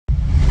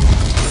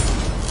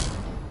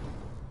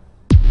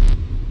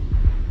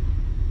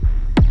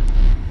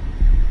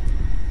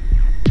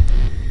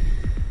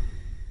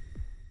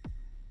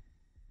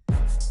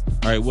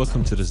Alright,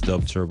 welcome to this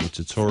DUBturbo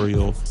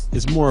tutorial.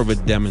 It's more of a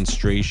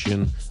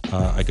demonstration.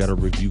 I got a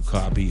review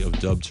copy of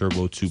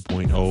DUBturbo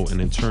 2.0, and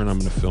in turn I'm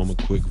going to film a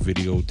quick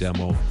video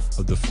demo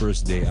of the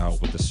first day out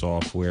with the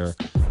software.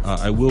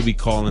 I will be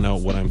calling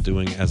out what I'm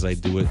doing as I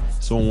do it,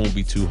 so it won't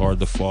be too hard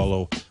to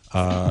follow.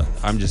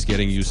 I'm just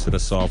getting used to the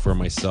software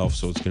myself,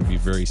 so it's going to be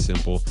very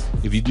simple.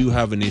 If you do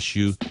have an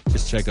issue,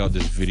 just check out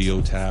this video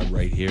tab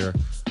right here.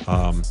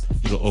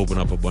 It'll open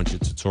up a bunch of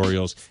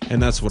tutorials, and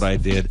that's what I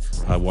did.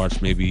 I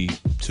watched maybe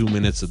 2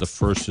 minutes of the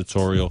first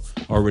tutorial.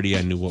 Already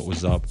I knew what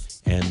was up,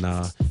 and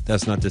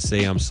that's not to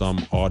say I'm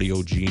some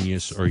audio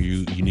genius or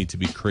you need to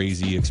be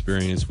crazy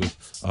experienced with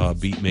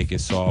beat making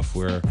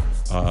software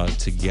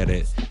to get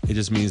it. It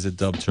just means that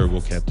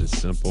DUBturbo kept it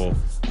simple.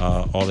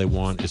 All they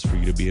want is for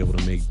you to be able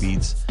to make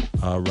beats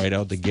right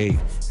out the gate,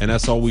 and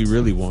that's all we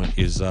really want,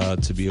 is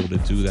to be able to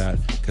do that,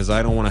 because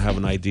I don't want to have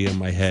an idea in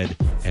my head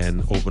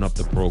and open up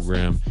the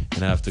program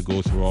and have to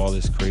go through all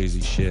this crazy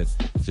shit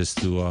just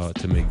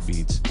to make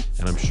beats,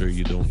 and I'm sure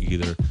you don't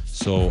either.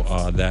 So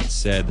that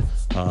said,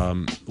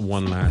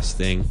 one last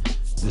thing,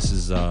 this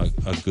is a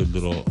good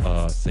little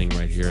thing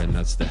right here, and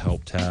that's the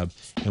help tab.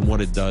 And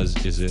what it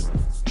does is it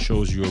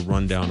shows you a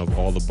rundown of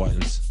all the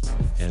buttons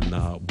and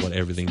what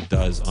everything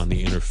does on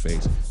the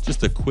interface.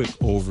 Just a quick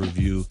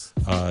overview,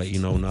 you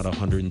know, not a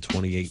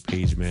 128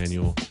 page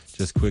manual,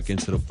 just quick and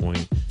to the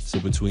point. So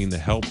between the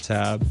help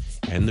tab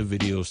and the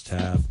videos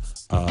tab,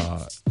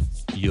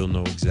 you'll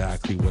know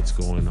exactly what's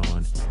going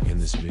on in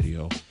this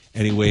video.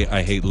 Anyway,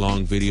 I hate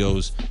long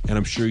videos, and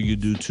I'm sure you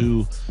do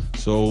too,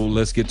 so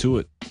let's get to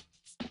it.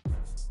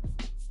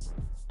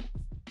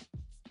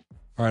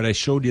 Alright, I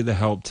showed you the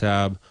help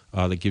tab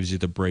that gives you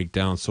the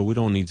breakdown, so we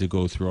don't need to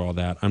go through all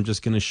that. I'm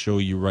just going to show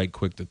you right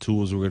quick the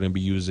tools we're going to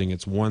be using.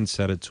 It's one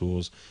set of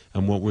tools,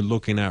 and what we're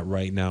looking at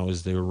right now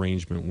is the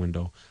arrangement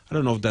window. I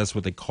don't know if that's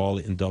what they call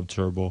it in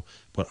DUBturbo,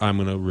 but I'm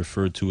going to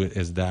refer to it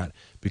as that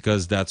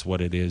because that's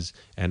what it is,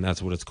 and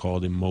that's what it's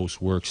called in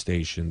most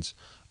workstations.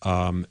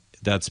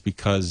 That's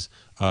because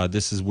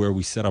this is where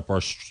we set up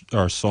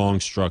our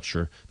song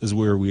structure. This is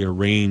where we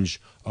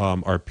arrange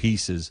our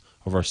pieces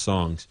of our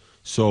songs.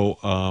 So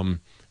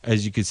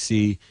as you can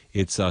see,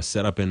 it's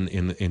set up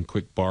in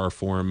quick bar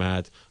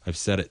format. I've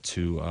set it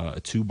to a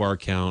 2-bar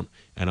count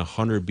and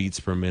 100 beats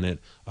per minute,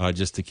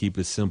 just to keep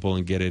it simple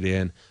and get it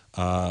in.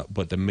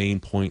 But the main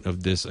point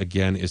of this,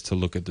 again, is to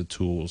look at the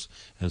tools.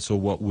 And so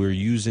what we're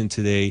using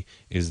today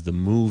is the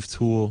move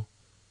tool,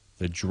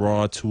 the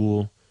draw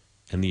tool,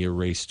 and the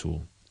erase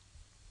tool.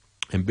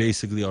 And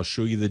basically, I'll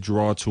show you the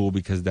draw tool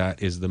because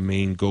that is the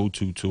main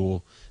go-to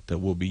tool that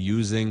we'll be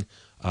using.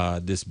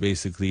 This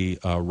basically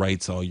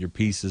writes all your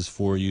pieces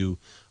for you,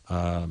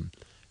 and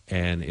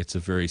it's a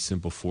very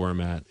simple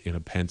format in a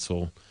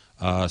pencil.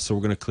 So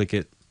we're going to click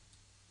it,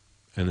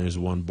 and there's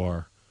 1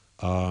 bar,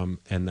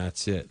 and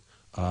that's it.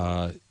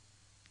 Now,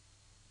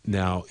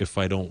 if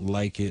I don't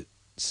like it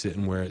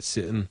sitting where it's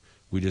sitting,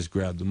 we just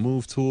grab the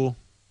move tool,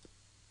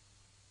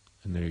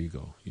 and there you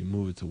go. You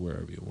move it to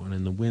wherever you want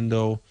in the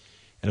window.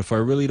 And if I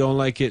really don't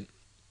like it,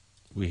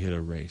 we hit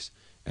erase.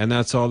 And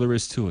that's all there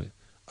is to it.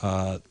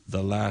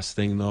 The last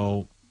thing,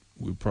 though,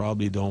 we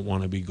probably don't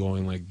want to be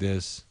going like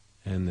this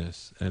and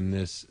this and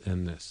this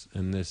and this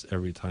and this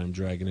every time,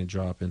 dragging and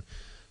dropping.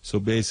 So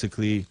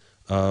basically,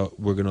 we're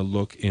going to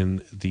look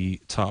in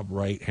the top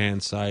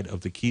right-hand side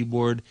of the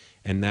keyboard,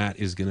 and that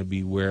is going to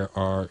be where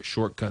our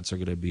shortcuts are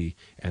going to be.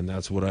 And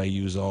that's what I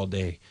use all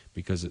day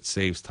because it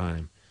saves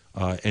time.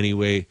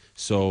 Anyway,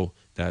 so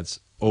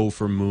that's O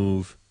for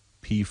move,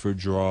 P for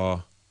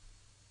draw,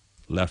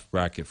 left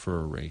bracket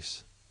for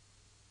erase.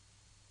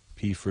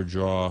 P for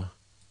draw,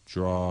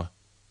 draw,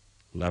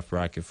 left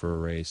bracket for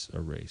erase,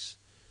 erase,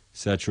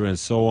 etc. and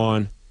so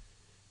on.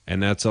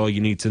 And that's all you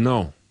need to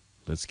know.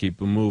 Let's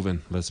keep it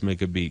moving. Let's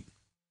make a beat.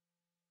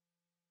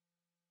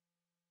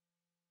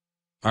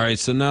 Alright,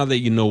 so now that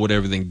you know what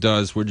everything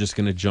does, we're just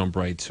going to jump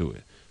right to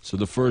it. So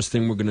the first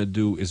thing we're going to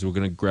do is we're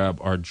going to grab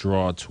our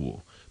draw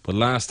tool. But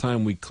last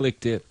time we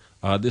clicked it,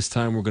 this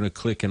time we're going to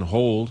click and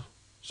hold.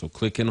 So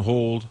click and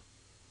hold,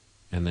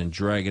 and then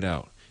drag it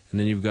out. And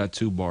then you've got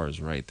 2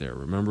 bars right there.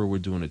 Remember, we're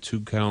doing a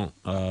 2-count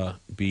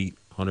beat,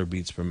 100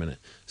 beats per minute.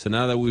 So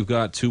now that we've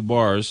got 2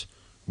 bars,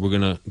 we're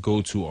going to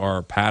go to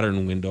our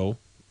pattern window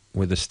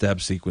where the step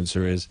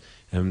sequencer is.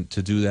 And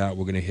to do that,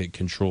 we're going to hit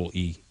Control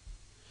E.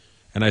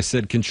 And I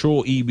said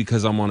Control E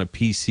because I'm on a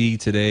PC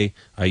today.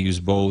 I use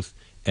both.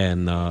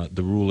 And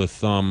the rule of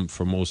thumb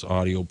for most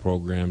audio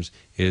programs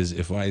is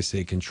if I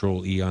say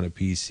Control E on a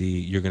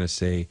PC, you're going to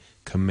say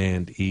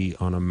Command E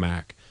on a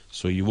Mac.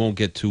 So you won't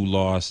get too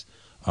lost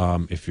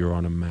if you're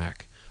on a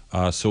Mac.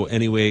 So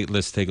anyway,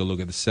 let's take a look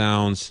at the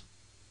sounds.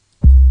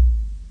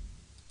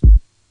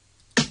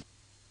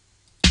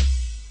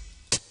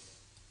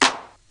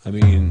 I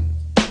mean,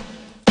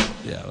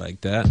 yeah,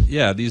 like that.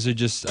 Yeah, these are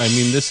just, I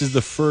mean, this is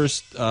the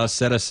first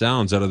set of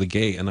sounds out of the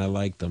gate, and I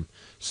like them.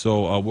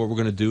 So what we're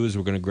going to do is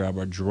we're going to grab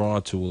our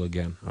draw tool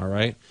again, all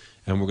right?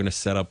 And we're going to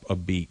set up a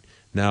beat.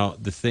 Now,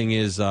 the thing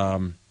is,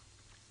 to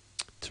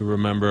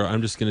remember,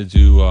 I'm just going to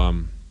do,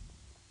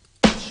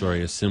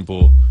 a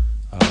simple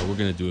we're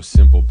gonna do a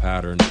simple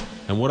pattern.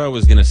 And what I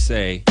was gonna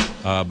say,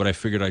 but I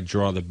figured I'd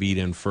draw the beat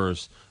in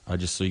first,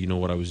 just so you know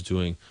what I was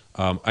doing.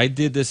 I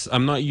did this.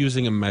 I'm not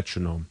using a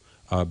metronome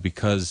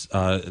because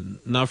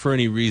not for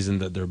any reason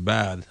that they're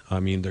bad. I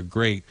mean, they're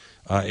great.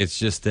 It's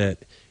just that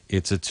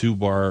it's a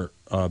 2-bar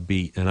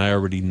beat, and I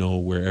already know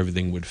where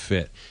everything would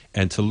fit.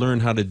 And to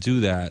learn how to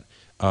do that,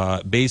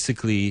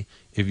 basically,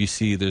 if you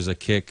see there's a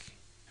kick,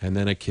 and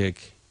then a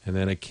kick, and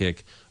then a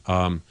kick.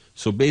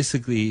 So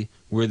basically,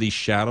 where these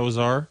shadows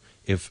are,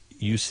 if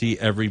you see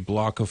every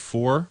block of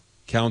 4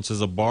 counts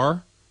as a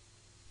bar,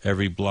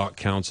 every block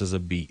counts as a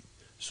beat.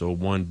 So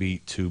 1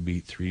 beat, 2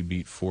 beat, 3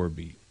 beat, 4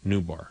 beat,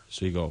 new bar.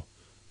 So you go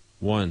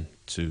 1,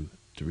 2,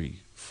 3,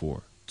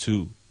 4,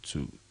 2,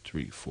 2,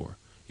 3, 4.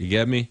 You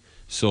get me?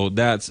 So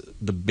that's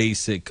the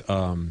basic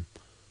of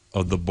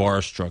the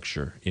bar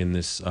structure in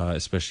this,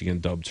 especially in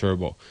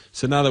DUBturbo.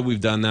 So now that we've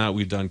done that,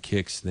 we've done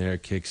kick, snare,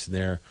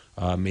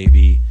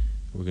 maybe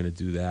we're going to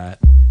do that.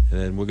 And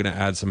then we're going to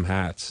add some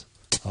hats.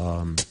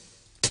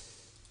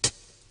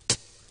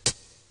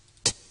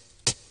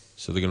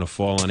 So they're going to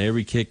fall on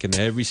every kick and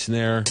every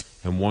snare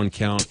and 1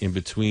 count in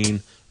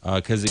between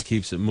because it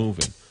keeps it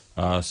moving.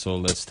 So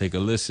let's take a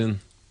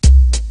listen.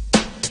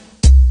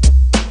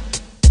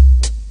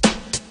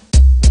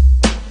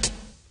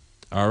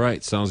 All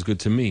right, sounds good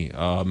to me.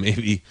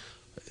 Maybe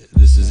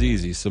this is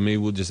easy, so maybe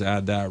we'll just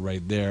add that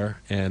right there,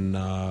 and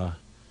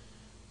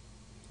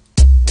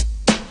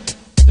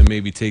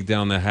maybe take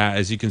down the hat.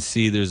 As you can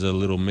see, there's a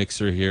little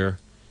mixer here,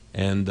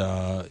 and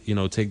you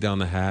know, take down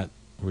the hat.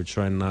 We're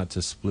trying not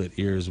to split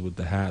ears with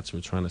the hats.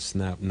 We're trying to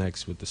snap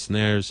necks with the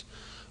snares.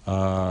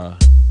 And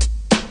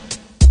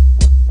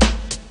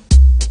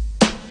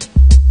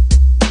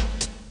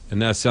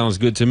that sounds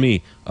good to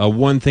me.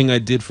 One thing I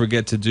did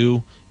forget to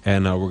do,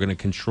 and we're going to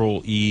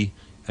Control E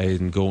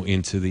and go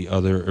into the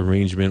other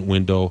arrangement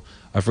window.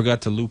 I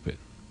forgot to loop it.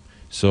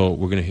 So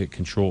we're going to hit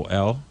Control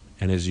L,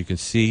 and as you can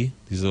see,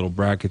 these little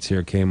brackets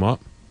here came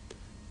up.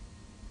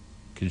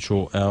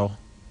 Control L,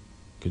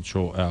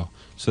 Control L.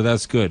 So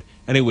that's good.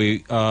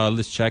 Anyway,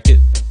 let's check it.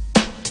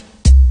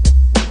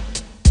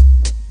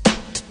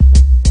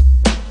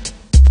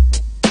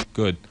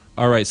 Good.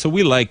 All right, so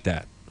we like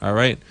that. All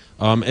right.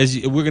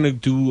 We're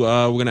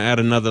gonna add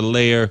another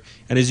layer,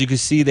 and as you can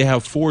see, they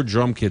have 4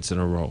 drum kits in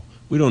a row.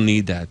 We don't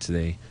need that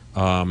today,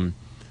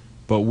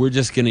 but we're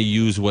just gonna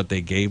use what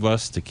they gave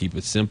us to keep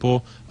it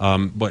simple.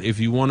 But if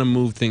you want to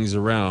move things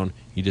around,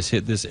 you just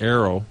hit this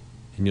arrow,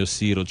 and you'll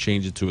see it'll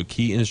change it to a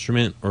key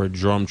instrument or a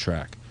drum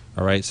track.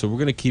 All right. So we're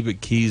gonna keep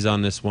it keys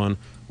on this one.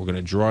 We're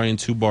gonna draw in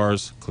 2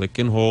 bars, click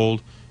and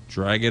hold,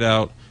 drag it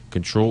out,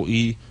 Control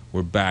E.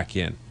 We're back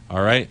in.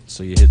 All right.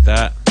 So you hit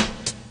that.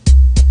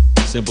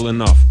 Simple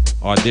enough.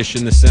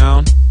 Audition the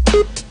sound.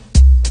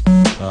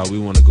 We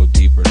want to go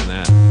deeper than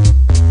that.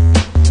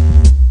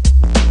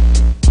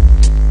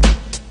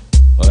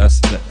 Oh,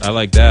 I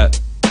like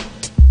that.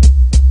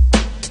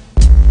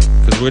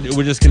 Because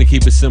we're just going to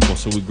keep it simple.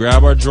 So we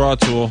grab our draw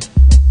tool.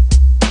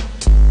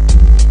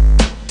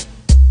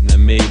 And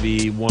then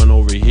maybe 1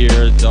 over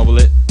here, double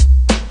it.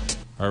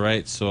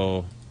 Alright,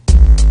 so.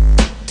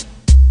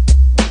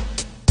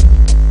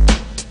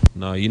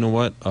 No, you know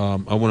what? I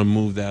want to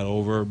move that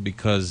over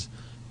because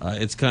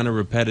it's kind of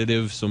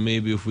repetitive, so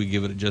maybe if we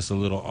give it just a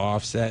little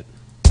offset.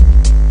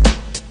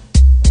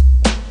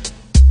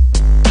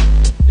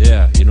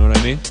 Yeah, you know what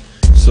I mean?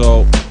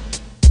 So,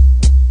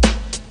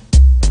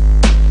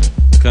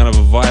 kind of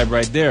a vibe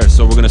right there.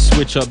 So we're going to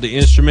switch up the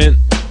instrument,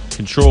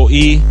 Control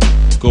E,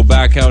 go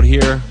back out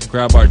here,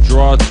 grab our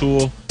draw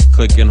tool,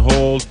 click and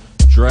hold,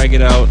 drag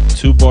it out,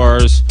 2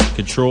 bars,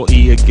 Control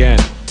E again.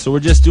 So we're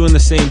just doing the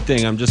same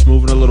thing. I'm just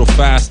moving a little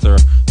faster,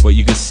 but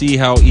you can see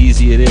how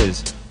easy it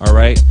is. All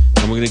right,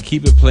 and we're gonna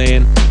keep it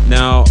playing.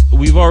 Now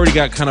we've already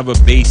got kind of a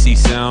bassy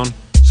sound,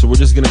 so we're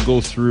just gonna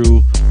go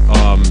through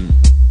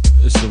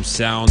some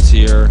sounds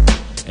here,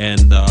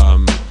 and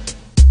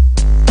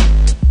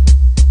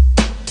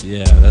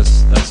yeah,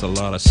 that's a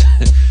lot of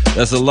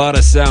that's a lot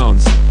of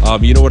sounds.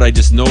 You know what I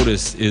just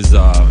noticed is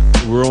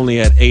we're only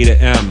at A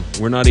to M.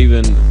 We're not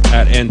even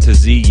at N to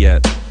Z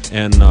yet,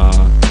 and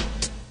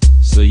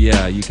so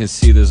yeah, you can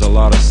see there's a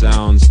lot of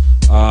sounds.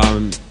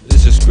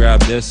 Let's just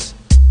grab this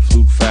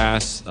flute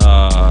fast.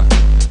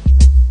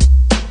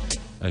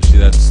 Actually,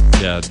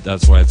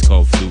 that's why it's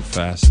called flute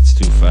fast. It's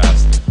too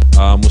fast.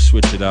 We'll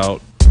switch it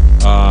out.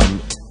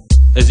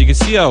 As you can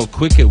see how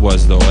quick it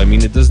was, though. I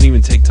mean, it doesn't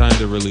even take time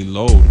to really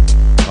load.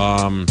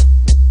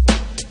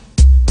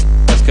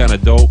 That's kind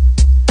of dope.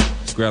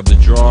 Let's grab the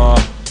draw,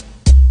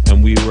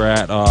 and we were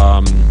at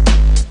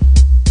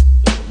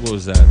what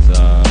was that?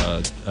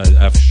 A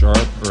F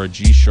sharp or a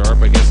G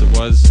sharp, I guess it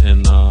was,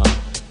 and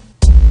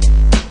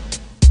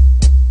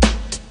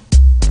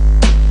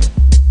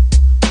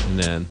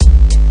then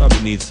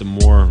probably need some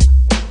more.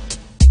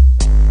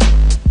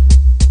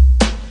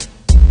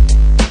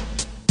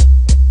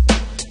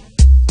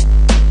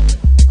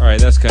 All right,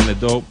 that's kind of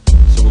dope.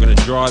 So we're gonna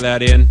draw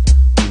that in.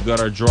 We've got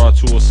our draw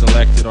tool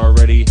selected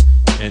already,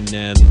 and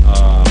then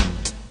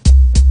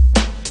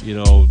you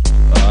know,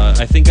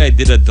 I think I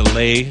did a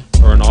delay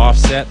or an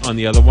offset on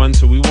the other one,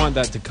 so we want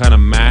that to kind of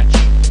match.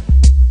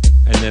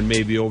 And then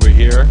maybe over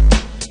here.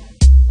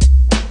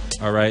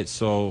 All right,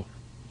 so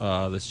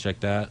let's check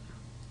that.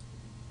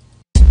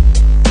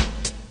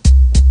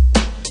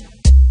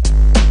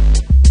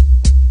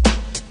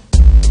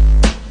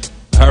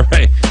 All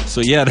right,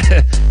 so yeah,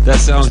 that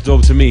sounds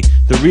dope to me.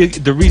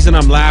 The reason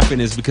I'm laughing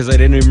is because I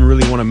didn't even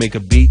really want to make a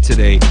beat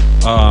today.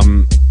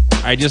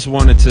 I just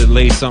wanted to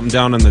lay something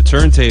down on the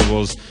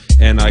turntables,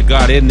 and I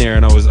got in there,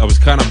 and I was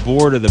kind of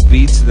bored of the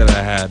beats that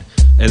I had,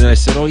 and then I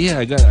said, oh yeah,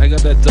 I got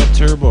that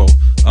DUBturbo.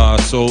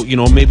 So you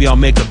know, maybe I'll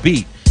make a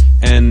beat.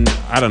 And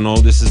I don't know,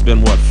 this has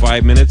been what,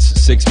 5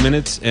 minutes, 6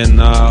 minutes,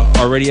 and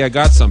already I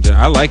got something.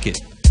 I like it.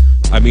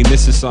 I mean,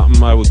 this is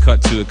something I would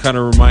cut to. It kind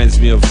of reminds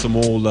me of some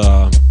old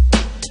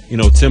you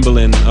know,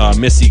 Timberland,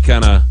 Missy,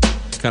 kind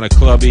of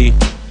clubby,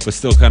 but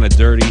still kind of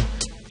dirty.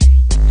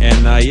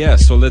 And yeah,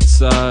 so let's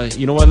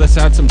you know what, let's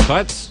add some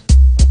cuts.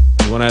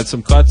 You want to add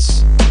some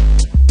cuts?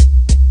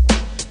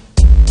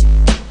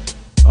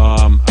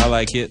 I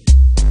like it.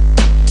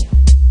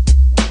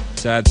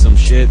 Let's add some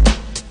shit.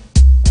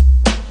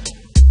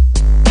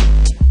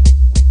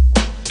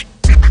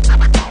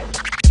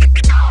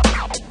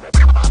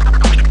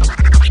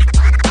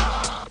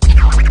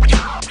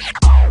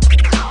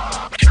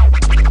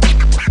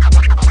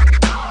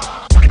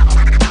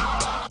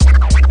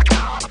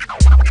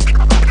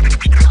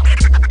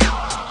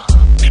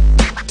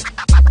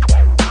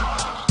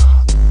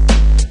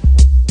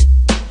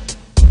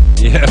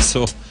 Yeah,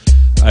 so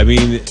I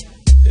mean,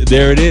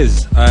 there it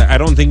is. I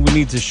don't think we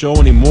need to show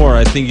anymore.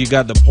 I think you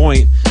got the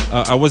point.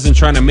 I wasn't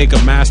trying to make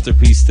a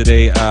masterpiece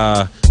today.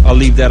 I'll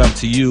leave that up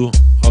to you.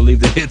 I'll leave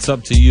the hits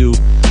up to you.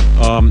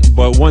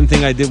 But one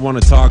thing I did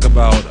want to talk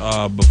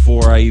about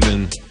before I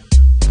even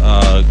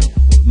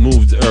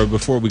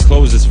before we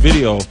close this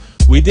video,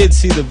 we did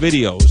see the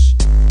videos,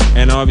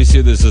 and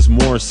obviously there's this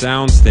more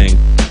sounds thing.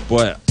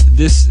 But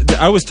this,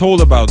 I was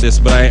told about this,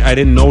 but I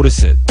didn't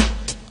notice it.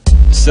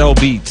 Sell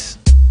beats.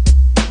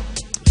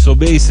 So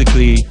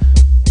basically,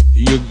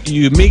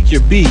 you make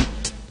your beat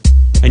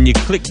and you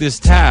click this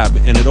tab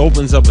and it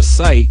opens up a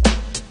site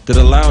that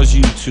allows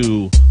you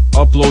to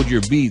upload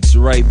your beats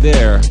right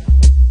there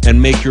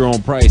and make your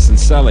own price and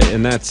sell it,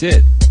 and that's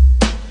it.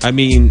 I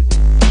mean,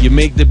 you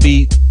make the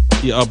beat,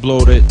 you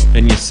upload it,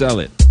 and you sell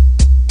it,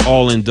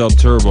 all in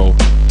DUBturbo.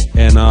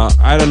 And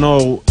I don't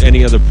know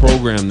any other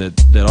program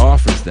that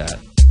offers that.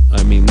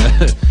 I mean,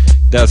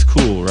 that's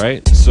cool,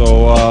 right?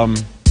 So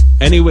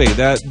anyway,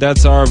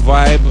 that's our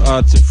vibe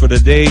for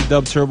today,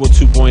 DUBturbo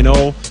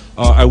 2.0.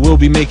 I will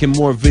be making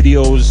more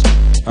videos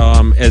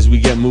as we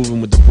get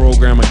moving with the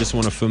program. I just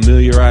want to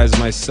familiarize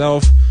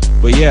myself.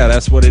 But yeah,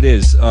 that's what it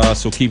is.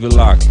 So keep it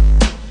locked.